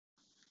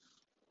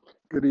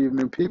Good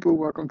evening, people.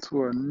 Welcome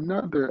to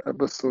another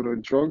episode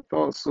of Drunk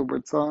Thoughts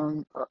Sober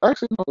Tongue.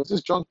 Actually, no, it's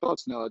just Drunk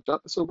Thoughts now. I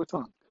dropped the Sober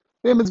Tongue.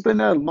 Damn, it's been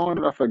that long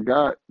that I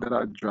forgot that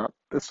I dropped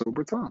the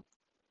Sober Tongue.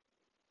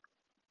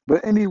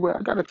 But anyway,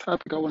 I got a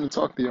topic I want to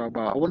talk to y'all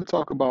about. I want to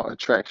talk about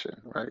attraction,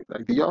 right?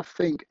 Like, do y'all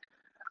think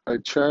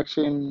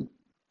attraction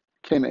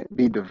can it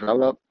be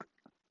developed?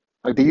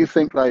 Like, do you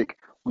think like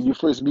when you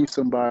first meet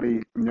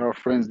somebody and you're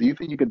friends, do you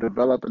think you could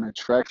develop an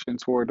attraction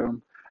toward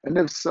them? And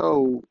if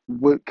so,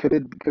 what could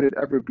it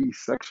ever be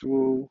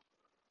sexual?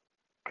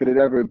 Could it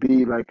ever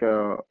be like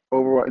a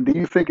overall? Do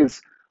you think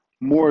it's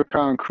more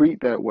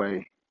concrete that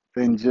way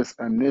than just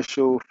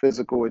initial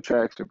physical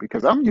attraction?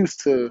 Because I'm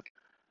used to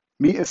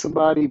meeting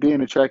somebody,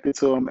 being attracted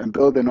to them, and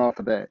building off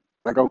of that.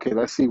 Like, okay,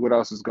 let's see what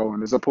else is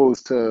going. As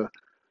opposed to,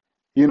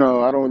 I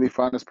don't really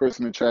find this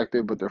person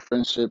attractive, but their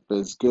friendship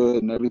is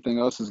good and everything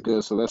else is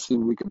good. So let's see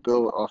what we can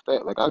build off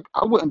that. Like,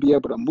 I wouldn't be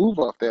able to move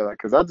off that, like,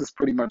 because I just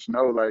pretty much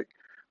know, like,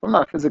 if I'm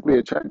not physically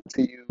attracted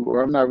to you,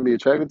 or I'm not really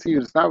attracted to you,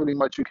 there's not really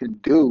much you can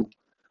do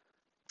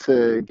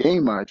to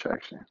gain my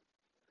attraction.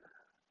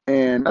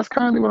 And that's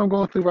kind of what I'm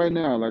going through right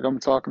now. Like I'm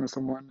talking to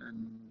someone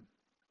and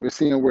we're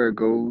seeing where it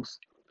goes.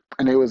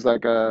 And it was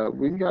like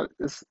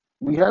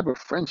we have a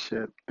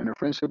friendship and the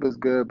friendship is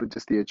good, but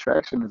just the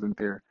attraction isn't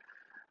there.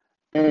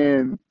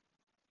 And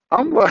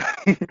I'm like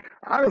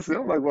honestly,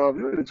 I'm like, well, if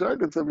you're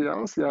attracted to me, I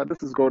don't see how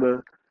this is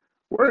gonna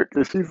work.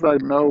 And she's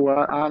like, no,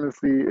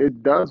 honestly,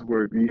 it does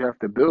work. You have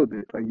to build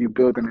it. Like you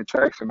build an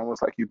attraction,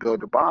 almost like you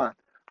build a bond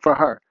for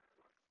her.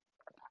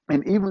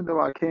 And even though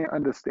I can't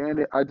understand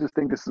it, I just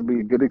think this will be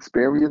a good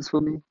experience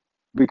for me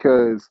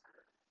because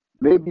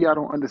maybe I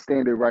don't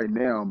understand it right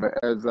now, but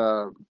as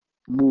I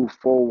move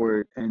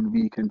forward and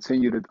we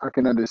continue to, I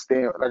can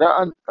understand, like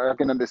I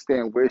can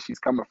understand where she's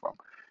coming from.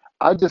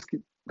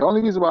 The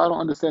only reason why I don't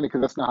understand it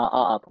because that's not how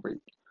I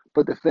operate.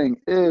 But the thing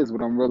is,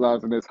 what I'm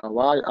realizing is how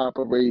I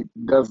operate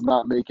does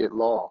not make it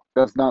law.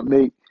 I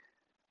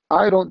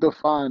don't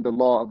define the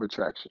law of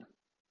attraction.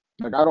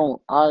 Like I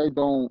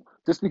don't,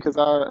 just because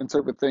I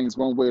interpret things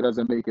one way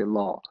doesn't make it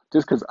law.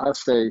 Just because I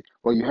say,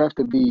 well, you have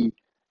to be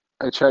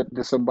attracted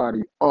to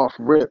somebody off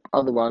rip,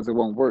 otherwise it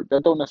won't work.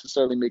 That don't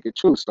necessarily make it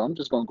true. So I'm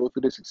just gonna go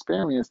through this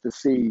experience to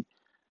see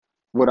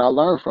what I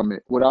learn from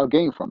it, what I'll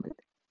gain from it.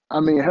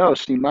 I mean, hell,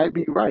 she might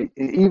be right.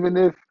 And even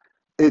if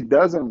it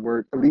doesn't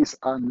work, at least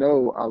I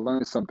know I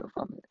learned something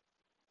from it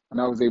and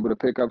I was able to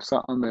pick up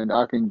something and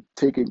I can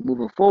take it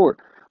moving forward.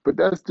 But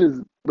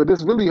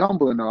it's really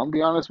humbling though. I'm gonna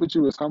be honest with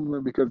you, it's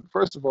humbling because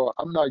first of all,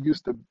 I'm not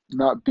used to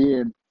not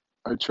being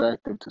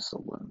attractive to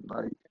someone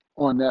like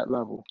on that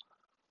level.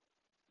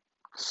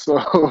 So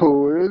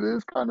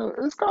it's kind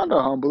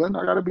of humbling.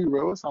 I gotta be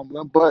real, it's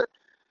humbling. But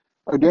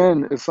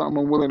again, it's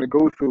something I'm willing to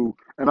go through.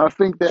 And I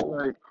think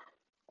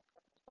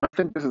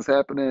this is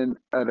happening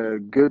at a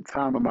good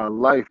time in my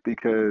life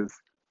because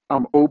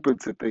I'm open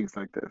to things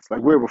like this. Like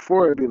where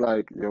before it'd be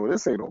like, yo,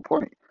 this ain't no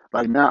point.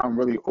 Like now I'm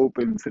really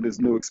open to this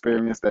new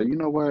experience that you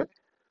know what?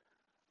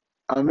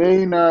 I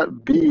may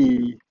not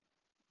be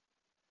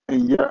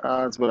in your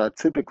eyes what I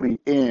typically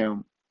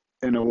am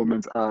in a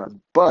woman's eyes.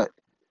 But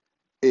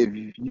if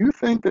you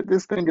think that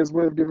this thing is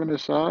worth giving a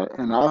shot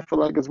and I feel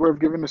like it's worth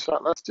giving a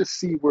shot, let's just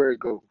see where it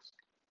goes.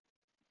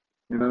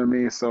 You know what I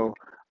mean? So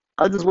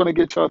I just want to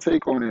get y'all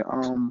take on it.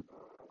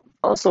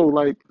 Also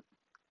like,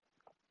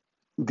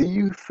 do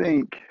you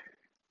think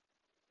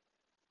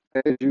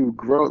as you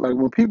grow, like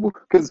when people,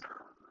 because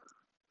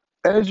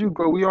as you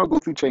grow, we all go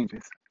through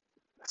changes.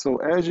 So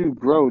as you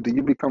grow, do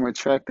you become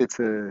attracted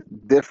to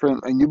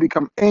different, and you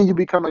become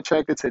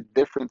attracted to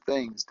different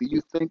things? Do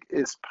you think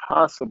it's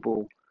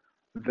possible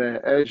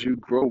that as you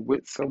grow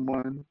with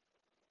someone,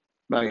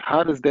 like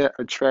how does that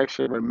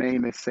attraction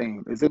remain the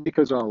same? Is it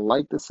because y'all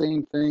like the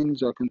same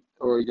things,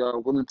 or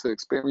y'all willing to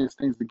experience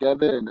things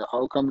together, and the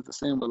outcome is the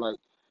same? But like,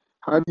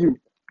 how do you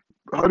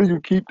how do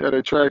you keep that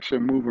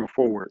attraction moving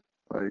forward?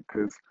 Like,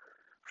 because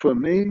for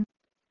me,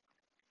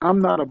 I'm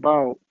not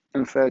about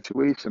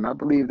infatuation. I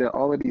believe that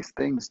all of these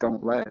things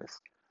don't last.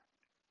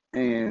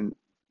 And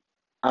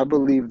I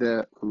believe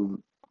that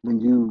when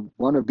you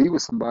want to be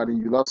with somebody,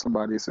 you love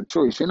somebody, it's a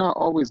choice. You're not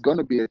always going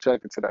to be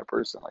attracted to that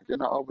person. Like, you're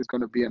not always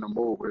going to be in a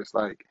mode where it's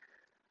like,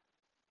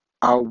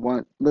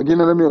 like, you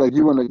know what I mean? Like,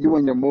 you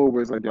in your mode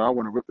where it's like, yo, I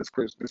want to rip this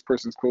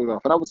person's clothes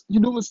off. And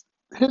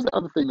here's the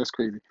other thing that's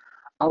crazy.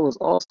 I was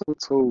also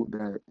told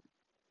that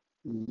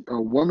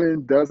a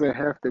woman doesn't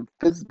have to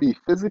be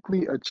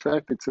physically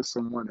attracted to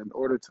someone in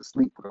order to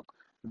sleep with them.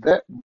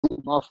 That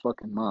blew my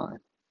fucking mind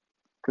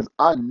because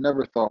I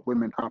never thought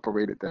women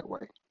operated that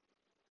way.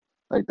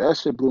 Like that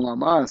shit blew my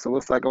mind. So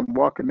it's like I'm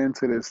walking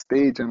into this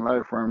stage in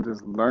life where I'm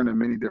just learning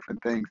many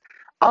different things.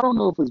 I don't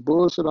know if it's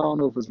bullshit. I don't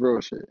know if it's real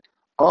shit.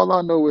 All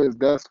I know is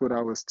that's what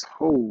I was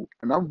told,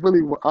 and I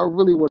really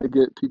want to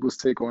get people's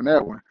take on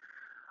that one.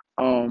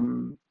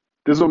 Um,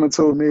 this woman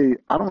told me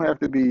I don't have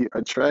to be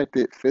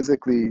attracted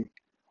physically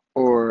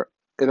or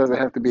it doesn't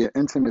have to be an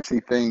intimacy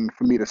thing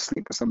for me to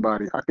sleep with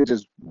somebody. I could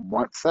just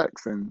want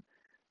sex, and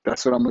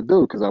that's what I'm gonna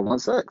do because I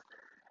want sex.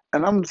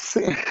 And I'm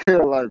sitting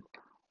here like,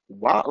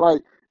 wow,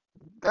 like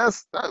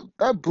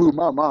that blew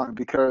my mind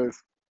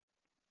because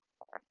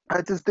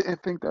I just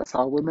didn't think that's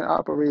how women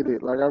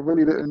operated. Like I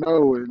really didn't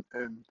know,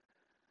 and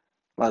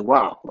like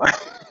wow, like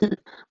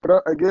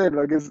but again,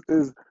 like is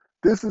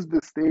this is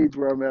the stage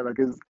where I'm at. Like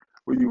is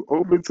when you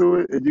open to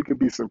it and you can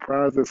be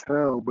surprised as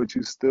hell, but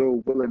you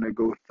still willing to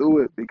go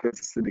through it because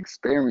it's an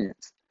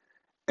experience.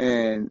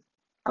 And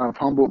I've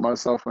humbled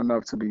myself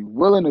enough to be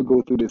willing to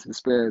go through this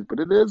experience. But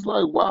it is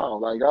like wow,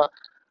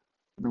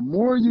 the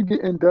more you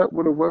get in depth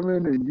with a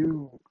woman and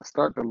you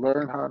start to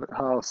learn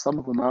how some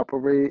of them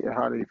operate and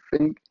how they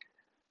think,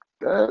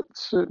 that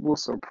shit will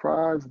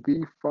surprise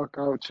the fuck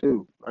out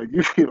you. Like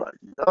you be like,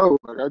 yo,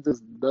 like I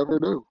just never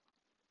knew.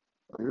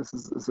 Like this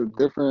is it's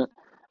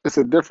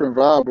a different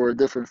vibe or a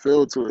different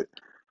feel to it.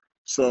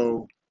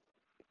 So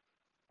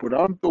what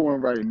I'm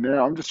doing right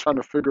now, I'm just trying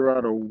to figure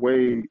out a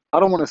way. I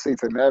don't want to say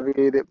to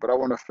navigate it, but I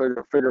want to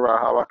figure out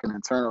how I can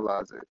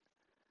internalize it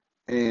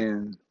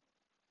and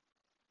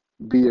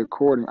be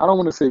according. I don't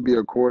want to say be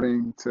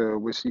according to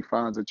what she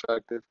finds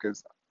attractive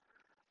because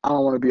I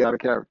don't want to be out of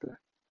character.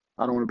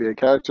 I don't want to be a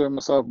character of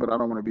myself, but I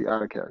don't want to be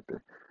out of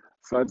character.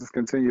 So I just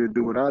continue to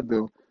do what I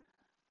do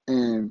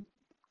and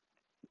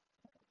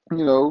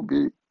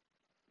be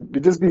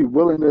just be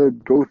willing to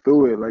go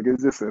through it. Like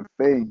it's just a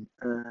thing.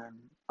 And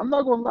I'm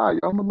not gonna lie,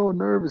 I'm a little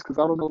nervous because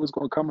I don't know what's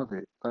gonna come of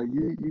it. Like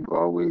you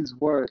always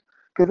work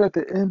because at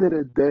the end of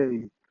the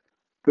day,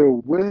 the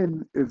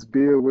win is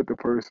being with the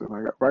person.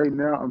 Like right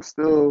now, I'm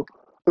still.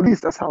 At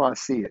least that's how I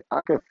see it. I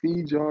can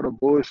feed y'all the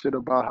bullshit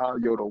about how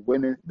the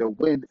win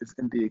is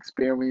in the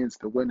experience,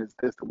 the win is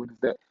this, the win is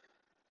that.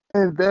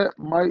 And that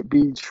might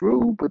be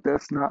true, but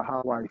that's not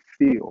how I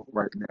feel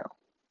right now.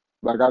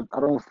 Like I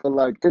don't feel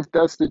like if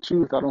that's the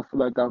truth, I don't feel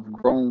like I've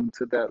grown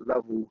to that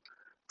level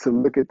to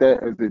look at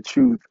that as the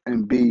truth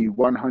and be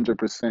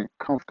 100%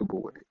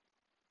 comfortable with it.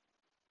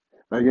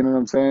 Like you know what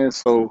I'm saying?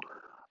 So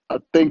I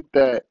think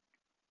that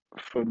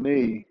for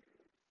me,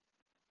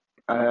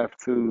 I have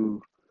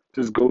to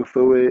just go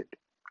through it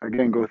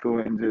again, go through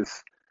it and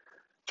just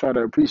try to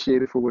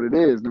appreciate it for what it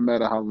is, no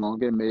matter how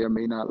long it may or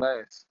may not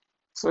last.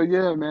 So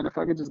yeah, man, if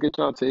I could just get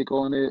y'all take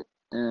on it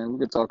and we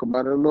could talk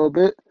about it a little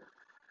bit,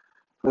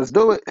 let's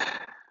do it.